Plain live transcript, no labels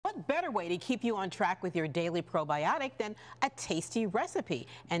better way to keep you on track with your daily probiotic than a tasty recipe.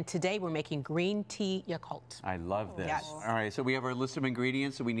 And today we're making green tea Yakult. I love this. Yes. All right, so we have our list of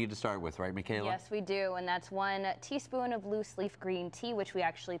ingredients that we need to start with, right, Mikhayla? Yes, we do, and that's 1 teaspoon of loose leaf green tea, which we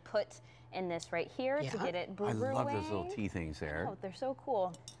actually put in this right here to get it I brew love away. those little tea things there. Oh, they're so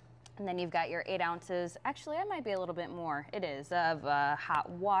cool. And then you've got your 8 ounces, actually that might be a little bit more, it is, of hot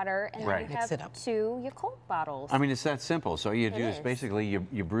water, and then you have 2 Yakult bottles. I mean, it's that simple. So you do is basically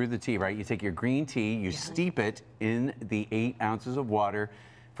you brew the tea, right? You take your green tea, you steep it in the 8 ounces of water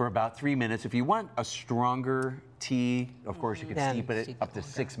for about 3 minutes. If you want a stronger tea, of course, you can steep it up to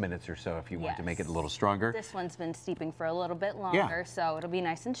 6 minutes or so if you want to make it a little stronger. This one's been steeping for a little bit longer, so it'll be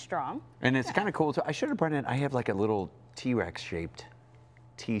nice and strong. And it's kind of cool. So I should have brought in, I have like a little T-Rex shaped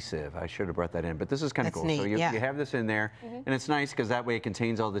tea sieve. I should have brought that in, but this is kind of cool. Neat, so you have this in there, and it's nice because that way it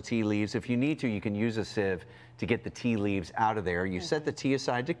contains all the tea leaves. If you need to, you can use a sieve to get the tea leaves out of there. You set the tea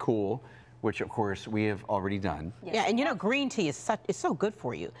aside to cool, which of course we have already done. Yeah, and you know, green tea is so good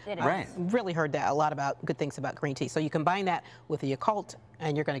for you. It is. I've really heard that a lot about good things about green tea. So you combine that with the Yakult,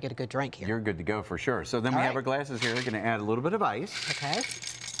 and you're going to get a good drink here. You're good to go for sure. So then we have our glasses here. We're going to add a little bit of ice. Okay.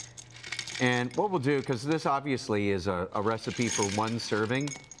 And what we'll do, because this obviously is a recipe for 1 serving,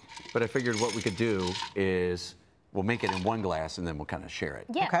 but I figured what we could do is we'll make it in 1 glass and then we'll kind of share it.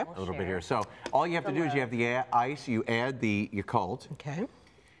 Yeah, okay. A little bit here. So all you have to do is you have the ice, you add the Yakult. Okay.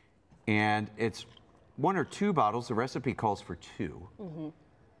 And it's 1 or 2 bottles. The recipe calls for 2.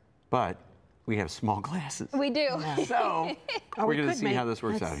 But we have small glasses. We do. So we're going to see how this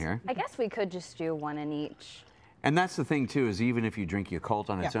works out here. I guess we could just do 1 in each. And that's the thing, too, is even if you drink Yakult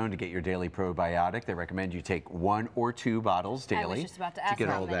on its own to get your daily probiotic, they recommend you take 1 or 2 bottles daily. I was just about to ask get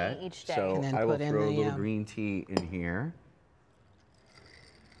how all many that. each day. So And then I will put in throw a the, little green tea in here.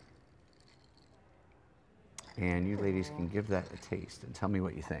 And you ladies can give that a taste and tell me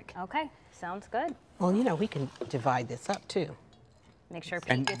what you think. Okay, sounds good. Well, you know, we can divide this up, too. Make sure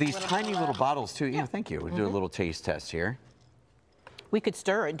Pete And gets these a little tiny little bottles, too. Yeah, thank you. We'll do a little taste test here. We could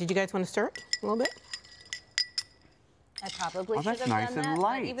stir it. Did you guys want to stir it a little bit? I probably should that's have nice done and that,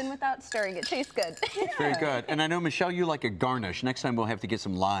 light. but even without stirring, it tastes good. Very good. And I know, Michelle, you like a garnish. Next time we'll have to get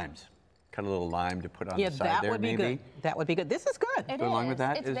some limes. Cut a little lime to put on the side that there, would be maybe. good. That would be good. This is good. It Go along with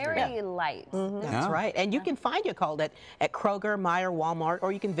that? It's Is very there- light. That's right. And you can find Yakult at Kroger, Meijer, Walmart,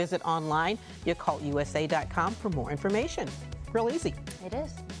 or you can visit online, YakultUSA.com for more information. Real easy. It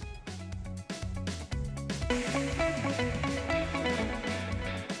is.